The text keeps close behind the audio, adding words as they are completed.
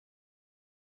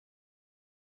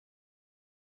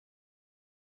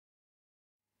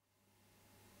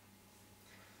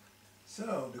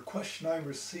So, the question I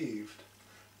received,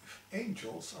 if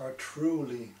angels are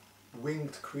truly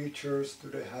winged creatures, do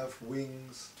they have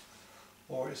wings,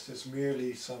 or is this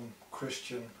merely some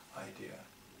Christian idea?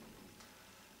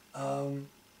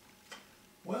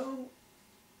 Well,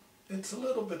 it's a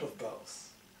little bit of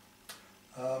both.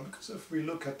 Because if we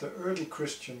look at the early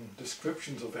Christian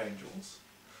descriptions of angels,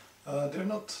 they're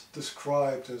not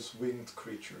described as winged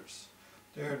creatures.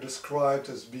 They're described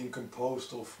as being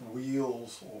composed of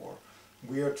wheels or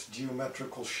weird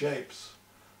geometrical shapes,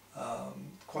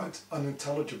 quite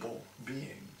unintelligible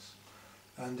beings.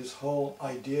 And this whole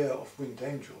idea of winged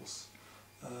angels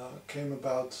came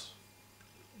about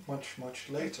much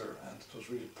later, and it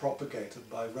was really propagated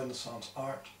by Renaissance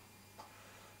art.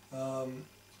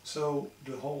 So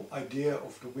the whole idea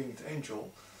of the winged angel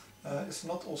is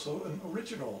not also an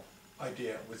original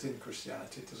idea within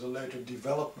Christianity. It is a later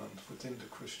development within the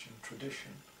Christian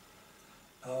tradition.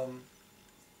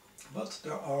 But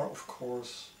there are, of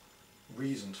course,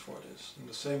 reasons for this. In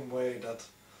the same way that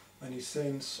many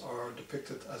saints are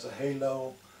depicted as a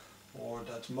halo, or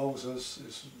that Moses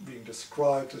is being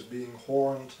described as being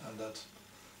horned, and that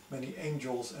many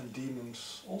angels and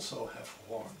demons also have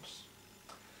horns.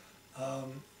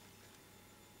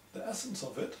 The essence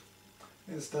of it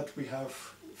is that we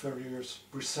have various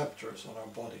receptors on our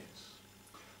bodies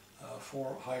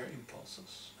for higher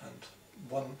impulses, and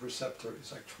one receptor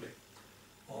is actually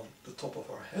on the top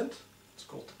of our head. It's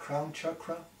called the crown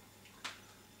chakra,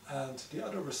 and the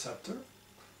other receptor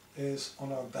is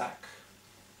on our back.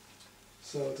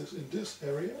 So it is in this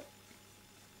area,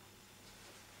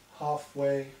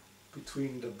 halfway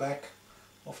between the back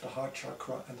of the heart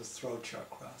chakra and the throat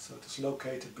chakra. So it is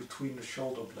located between the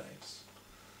shoulder blades.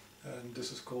 And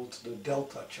this is called the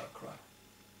delta chakra,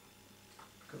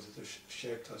 because it is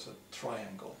shaped as a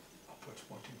triangle, upwards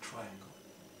pointing triangle.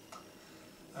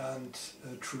 And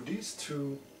through these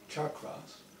two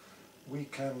chakras, we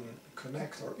can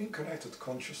connect our incarnated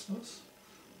consciousness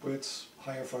with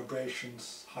higher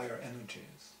vibrations, higher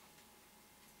energies.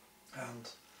 And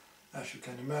as you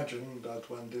can imagine, that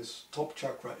when this top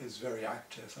chakra is very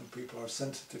active and people are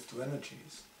sensitive to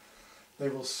energies, they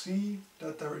will see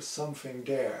that there is something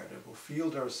there. They will feel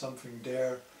there is something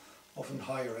there of a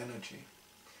higher energy.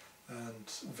 And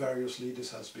variously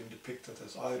this has been depicted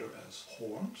as either as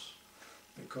horns,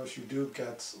 because you do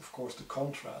get, of course, the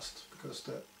contrast, because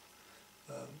the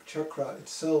chakra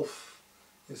itself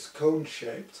is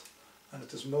cone-shaped, and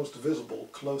it is most visible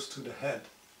close to the head.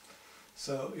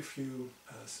 So if you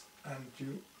and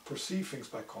you perceive things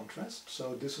by contrast,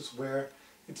 so this is where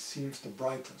it seems the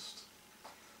brightest.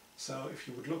 So if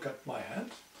you would look at my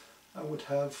head, I would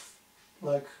have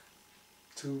like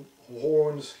two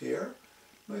horns here,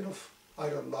 made of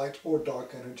either light or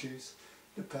dark energies,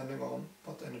 depending on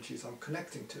what energies I'm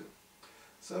connecting to.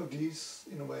 So these,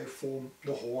 in a way, form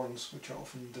the horns, which are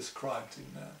often described in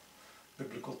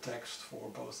biblical text for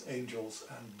both angels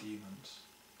and demons.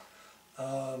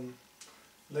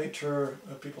 Later,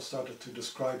 people started to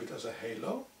describe it as a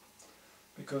halo,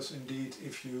 because indeed,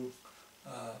 if you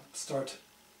start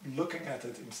looking at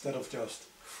it instead of just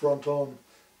front on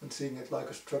and seeing it like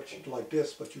a structure like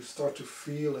this, but you start to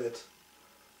feel it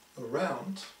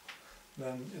around,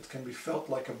 then it can be felt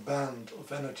like a band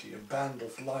of energy, a band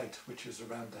of light which is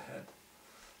around the head.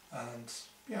 And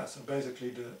yeah, so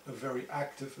basically a very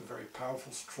active, a very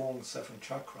powerful, strong seventh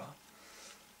chakra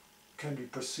can be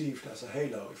perceived as a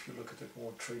halo if you look at it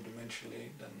more three-dimensionally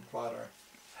than rather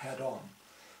head-on.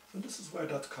 So this is where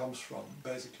that comes from,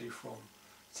 basically from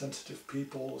sensitive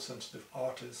people, sensitive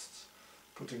artists,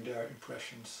 putting their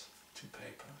impressions to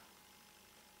paper.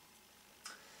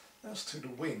 As to the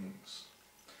wings,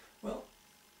 well,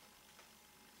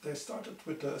 they started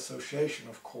with the association,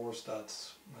 of course, that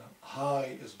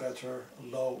high is better,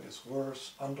 low is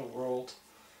worse, underworld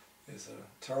is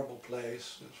a terrible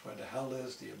place, it's where the hell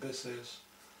is, the abyss is,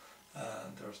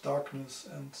 and there's darkness,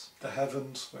 and the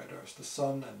heavens, where there's the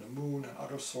sun and the moon and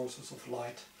other sources of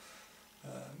light.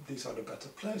 These are the better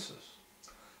places.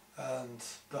 And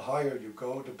the higher you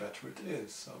go, the better it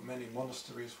is. So many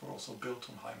monasteries were also built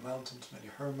on high mountains, many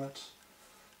hermits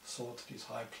sought these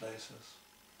high places.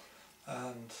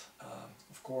 And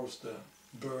of course the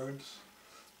birds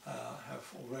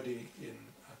have already in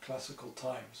classical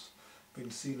times been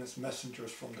seen as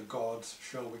messengers from the gods,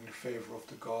 showing the favor of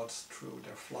the gods through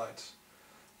their flights.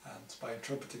 And by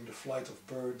interpreting the flight of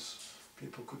birds,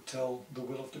 people could tell the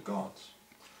will of the gods.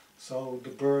 So the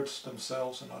birds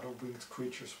themselves and other winged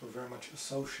creatures were very much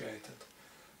associated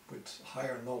with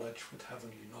higher knowledge, with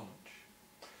heavenly knowledge.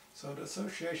 So the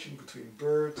association between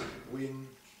bird, wing,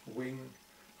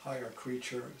 higher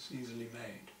creature is easily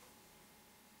made.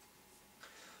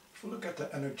 if we look at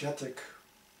the energetic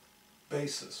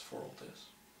basis for all this,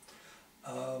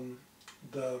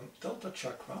 the delta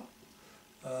chakra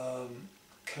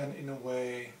can in a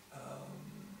way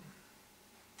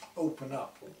open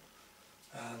up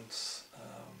and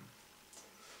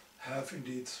have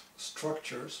indeed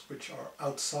structures which are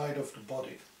outside of the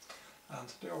body, and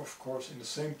they are of course in the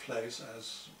same place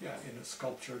as in a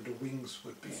sculpture the wings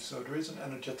would be. So there is an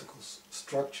energetical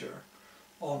structure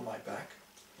on my back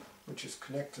which is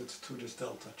connected to this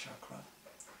delta chakra,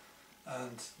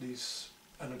 and these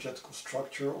energetical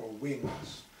structure or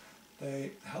wings,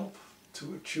 they help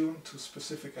to attune to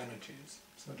specific energies.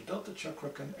 So the delta chakra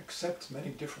can accept many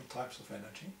different types of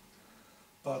energy,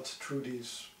 but through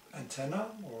these antennae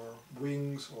or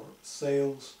wings or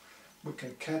sails we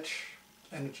can catch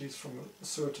energies from a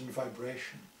certain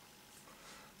vibration,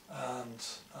 and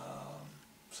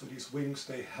so these wings,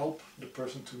 they help the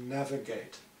person to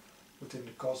navigate within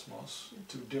the cosmos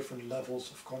to different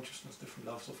levels of consciousness, different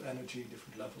levels of energy,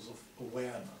 different levels of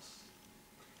awareness.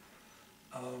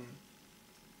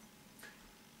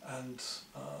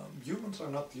 Humans are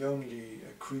not the only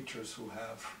creatures who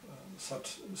have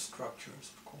such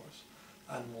structures, of course.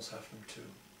 Animals have them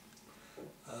too.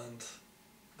 And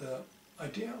the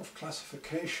idea of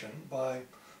classification by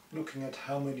looking at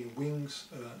how many wings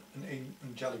an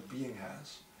angelic being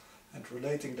has and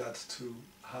relating that to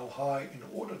how high in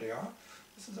order they are,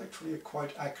 this is actually a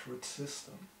quite accurate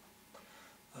system.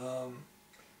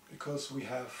 Because we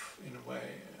have, in a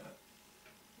way,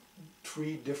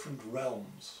 three different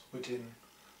realms within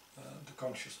the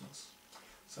consciousness.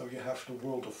 So you have the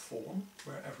world of form,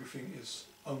 where everything is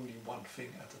only one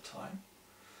thing at a time.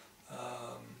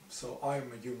 So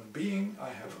I'm a human being, I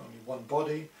have only one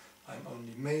body, I'm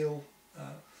only male.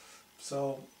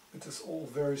 So it is all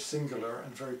very singular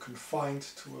and very confined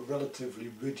to a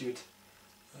relatively rigid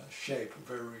shape, a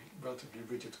very relatively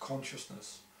rigid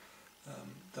consciousness.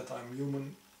 That I'm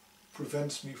human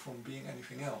prevents me from being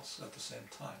anything else at the same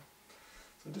time.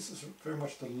 So this is very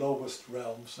much the lowest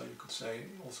realm, so you could say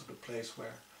also the place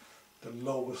where the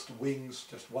lowest wings,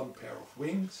 just one pair of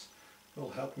wings,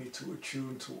 will help me to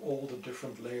attune to all the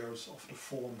different layers of the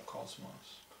form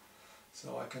cosmos.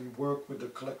 So I can work with the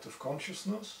collective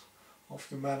consciousness of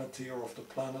humanity or of the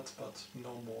planet, but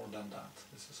no more than that.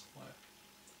 This is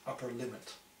my upper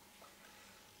limit.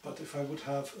 But if I would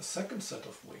have a second set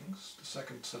of wings, the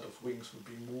second set of wings would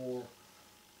be more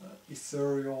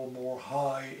ethereal, more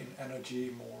high in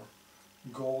energy, more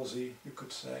gauzy, you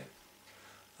could say.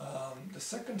 The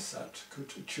second set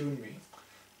could attune me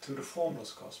to the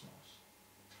formless cosmos.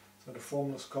 So the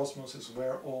formless cosmos is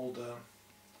where all the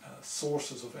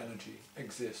sources of energy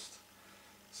exist.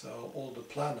 So all the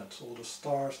planets, all the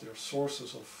stars, they are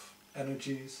sources of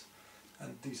energies,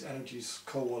 and these energies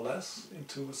coalesce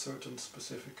into a certain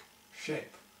specific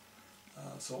shape.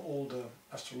 So all the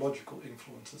astrological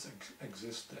influences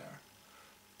exist there.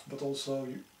 But also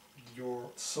your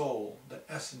soul, the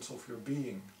essence of your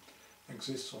being,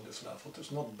 exists on this level. It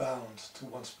is not bound to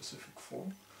one specific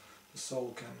form. The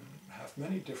soul can have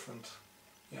many different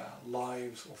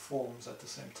lives or forms at the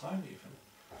same time even,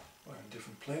 or in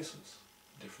different places,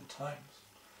 different times.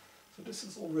 So this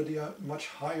is already a much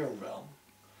higher realm.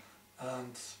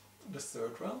 And the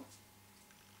third realm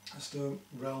is the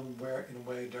realm where in a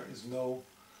way there is no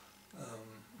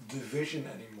division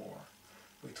anymore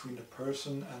between the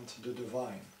person and the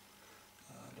divine.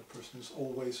 The person is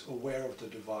always aware of the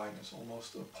divine, is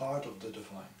almost a part of the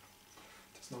divine.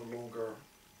 It is no longer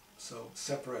so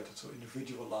separated, so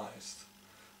individualized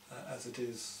as it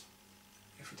is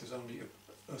if it is only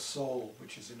a soul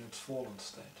which is in its fallen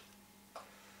state.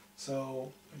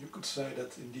 So you could say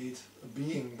that indeed a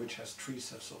being which has three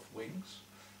sets of wings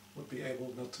would be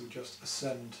able not to just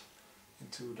ascend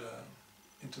into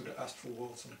the astral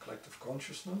worlds and the collective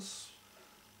consciousness,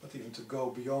 but even to go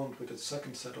beyond with its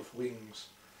second set of wings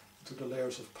into the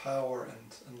layers of power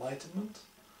and enlightenment,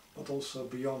 but also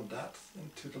beyond that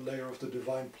into the layer of the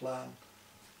divine plan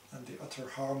and the utter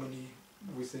harmony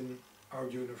within our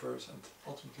universe, and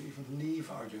ultimately even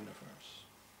leave our universe.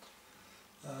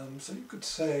 So you could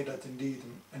say that indeed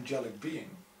an angelic being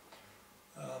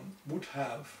would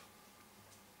have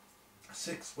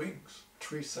 6 wings,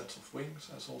 3 sets of wings,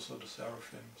 as also the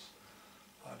seraphims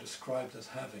are described as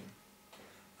having,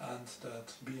 and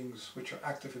that beings which are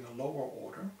active in a lower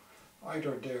order,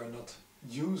 either they are not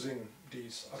using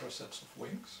these other sets of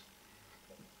wings,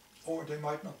 or they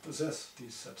might not possess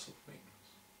these sets of wings.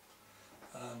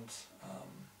 And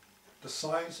the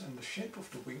size and the shape of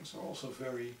the wings are also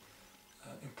very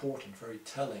important, very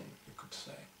telling, you could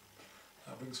say.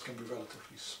 Wings can be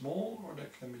relatively small, or they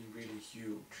can be really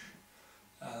huge.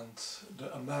 and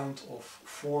the amount of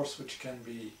force which can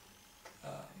be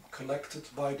collected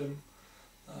by them,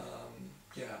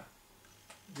 yeah,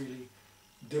 really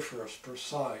differs per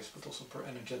size, but also per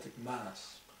energetic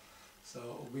mass. So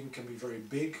a wing can be very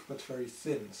big but very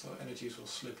thin, so energies will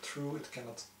slip through, it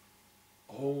cannot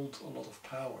hold a lot of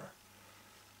power.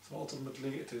 So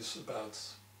ultimately it is about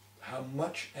how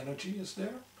much energy is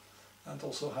there, and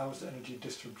also how is the energy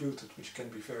distributed, which can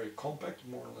be very compact,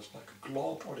 more or less like a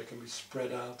glob, or they can be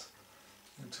spread out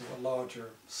into a larger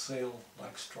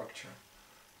sail-like structure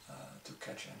to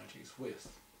catch energies with.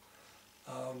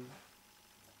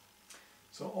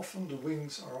 So often the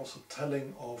wings are also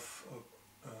telling of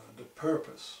the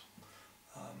purpose.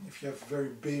 If you have very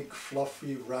big,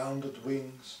 fluffy, rounded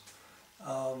wings,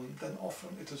 then often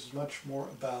it is much more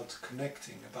about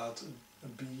connecting, about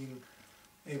being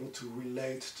able to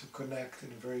relate, to connect in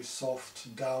a very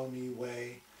soft, downy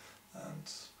way,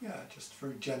 and yeah, just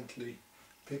very gently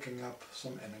picking up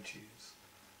some energies.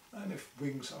 And if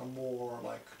wings are more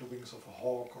like the wings of a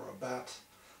hawk or a bat,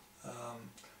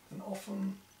 then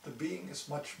often the being is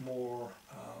much more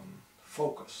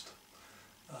focused.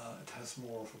 It has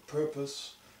more of a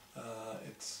purpose.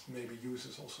 It maybe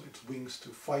uses also its wings to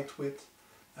fight with,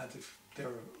 and if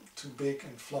they're too big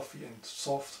and fluffy and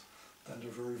soft, then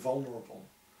they're very vulnerable.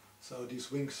 So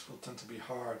these wings will tend to be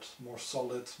hard, more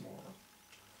solid, more,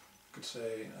 you could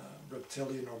say,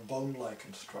 reptilian or bone-like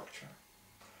in structure.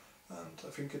 And I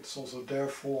think it's also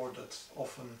therefore that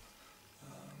often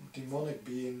demonic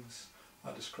beings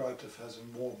are described as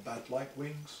having more bat-like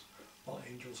wings, while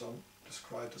angels are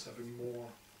described as having more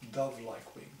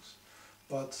dove-like wings.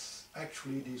 But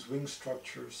actually these wing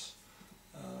structures,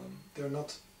 they're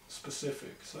not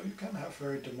specific. So you can have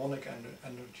very demonic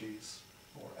energies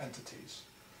or entities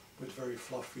with very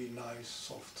fluffy, nice,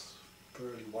 soft,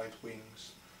 pearly white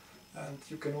wings. And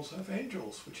you can also have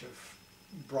angels which have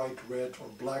bright red or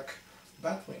black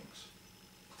bat wings.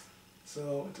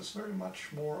 So it is very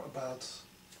much more about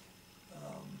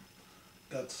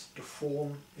that the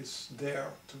form is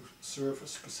there to serve a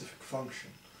specific function.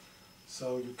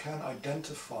 So you can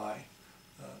identify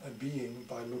a being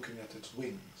by looking at its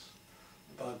wings,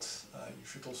 but you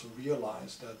should also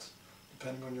realize that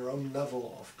depending on your own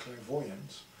level of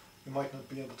clairvoyance, you might not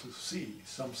be able to see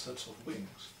some sets of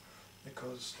wings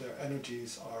because their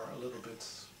energies are a little bit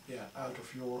out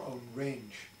of your own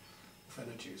range of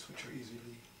energies, which are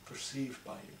easily perceived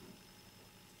by you.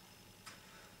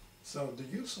 So the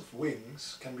use of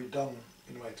wings can be done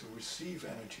in a way to receive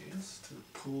energies, to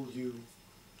pull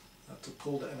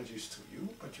the energies to you,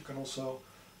 but you can also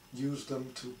use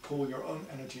them to pull your own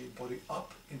energy body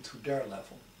up into their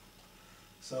level.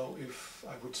 So if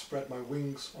I would spread my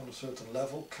wings on a certain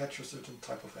level, catch a certain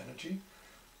type of energy,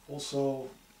 also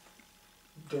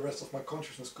the rest of my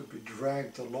consciousness could be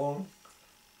dragged along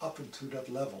up into that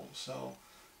level. So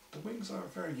the wings are a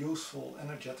very useful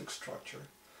energetic structure,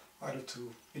 either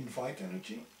to invite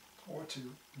energy or to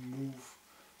move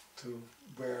to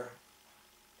where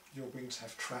your wings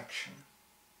have traction.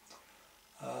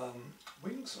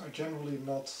 Wings are generally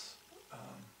not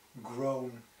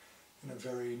grown in a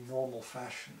very normal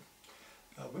fashion.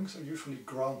 Wings are usually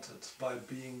granted by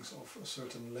beings of a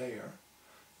certain layer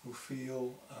who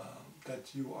feel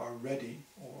that you are ready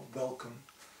or welcome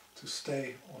to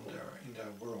stay in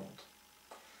their world.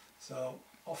 So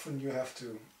often you have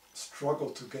to struggle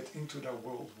to get into their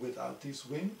world without these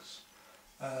wings,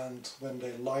 and when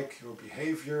they like your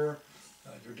behavior,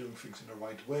 you're doing things in the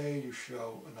right way, you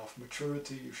show enough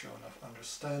maturity, you show enough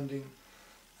understanding,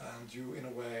 and you in a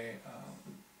way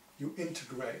you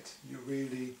integrate, you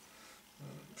really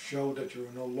show that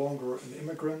you're no longer an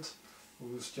immigrant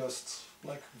who is just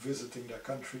like visiting their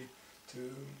country to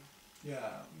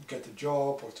get a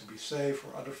job or to be safe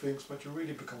or other things, but you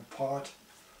really become part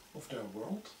of their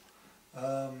world.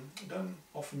 Then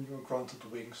often you're granted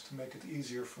wings to make it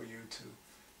easier for you to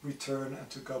return and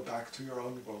to go back to your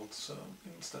own world, so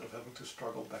instead of having to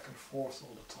struggle back and forth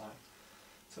all the time.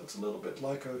 So it's a little bit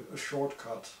like a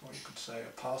shortcut, or you could say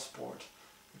a passport,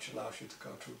 which allows you to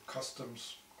go through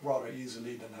customs rather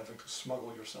easily than having to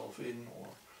smuggle yourself in, or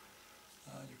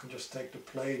you can just take the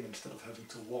plane instead of having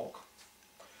to walk.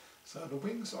 So the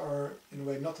wings are in a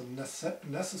way not a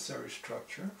necessary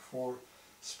structure for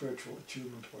spiritual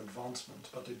attunement or advancement,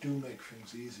 but they do make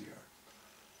things easier.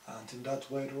 And in that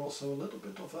way they're also a little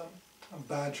bit of a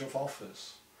badge of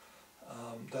office.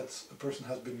 That a person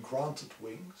has been granted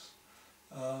wings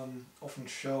often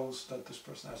shows that this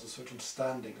person has a certain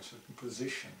standing, a certain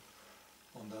position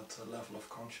on that level of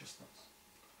consciousness.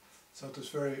 So it is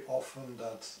very often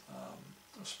that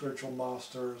spiritual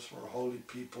masters or holy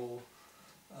people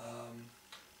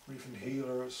or even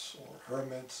healers or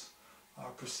hermits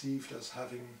are perceived as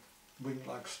having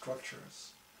wing-like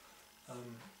structures.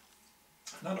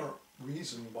 Another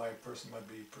reason why a person might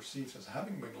be perceived as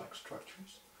having wing-like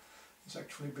structures is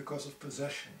actually because of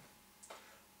possession.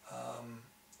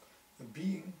 A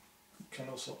being can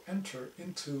also enter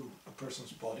into a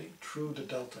person's body through the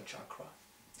delta chakra.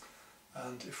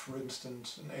 And if, for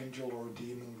instance, an angel or a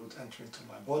demon would enter into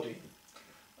my body,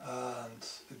 and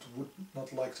it would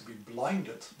not like to be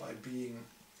blinded by being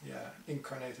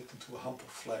incarnated into a hump of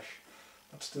flesh,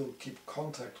 but still keep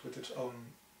contact with its own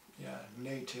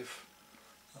native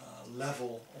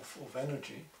level of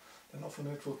energy, then often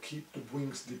it will keep the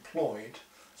wings deployed,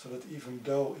 so that even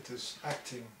though it is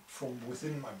acting from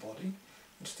within my body,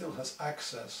 it still has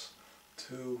access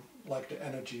to like the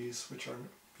energies which are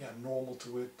normal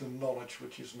to it, the knowledge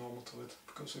which is normal to it,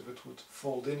 because if it would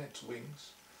fold in its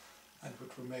wings and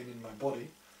would remain in my body,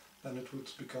 then it would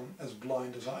become as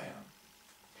blind as I am.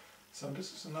 So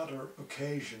this is another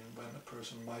occasion when a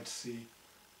person might see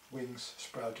wings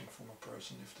sprouting from a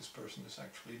person, if this person is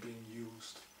actually being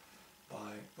used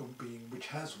by a being which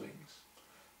has wings.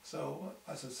 So,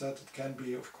 as I said, it can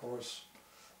be, of course,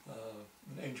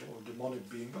 an angel or demonic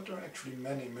being, but there are actually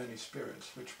many, many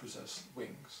spirits which possess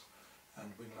wings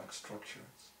and wing-like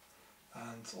structures.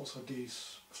 And also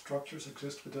these structures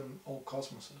exist within all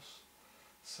cosmoses.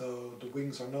 So the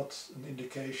wings are not an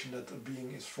indication that a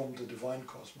being is from the divine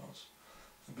cosmos.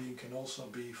 A being can also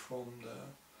be from the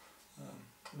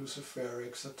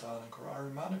Luciferic, Satanic or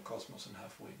Ahrimanic cosmos and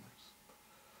have wings.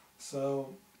 So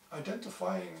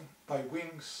identifying by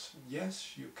wings,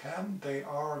 yes, you can. They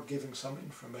are giving some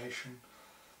information,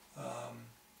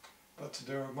 but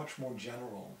they're much more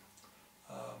general.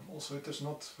 Also, it is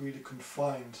not really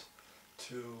confined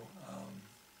to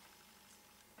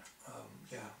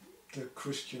the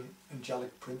Christian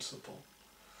angelic principle.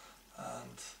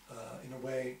 And in a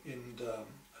way, in the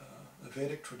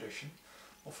Vedic tradition,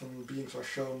 often beings are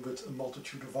shown with a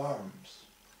multitude of arms.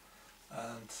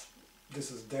 And this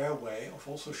is their way of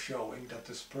also showing that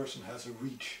this person has a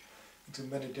reach into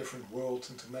many different worlds,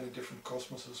 into many different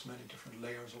cosmoses, many different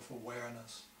layers of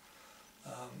awareness.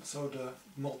 So the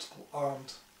multiple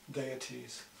armed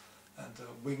deities and the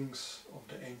wings of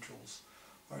the angels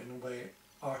are in a way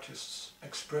artists'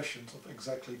 expressions of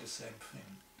exactly the same thing.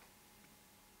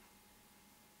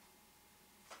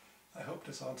 I hope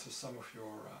this answers some of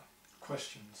your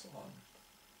questions on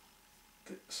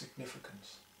the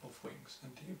significance of wings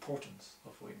and the importance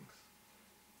of wings.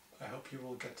 I hope you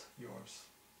will get yours.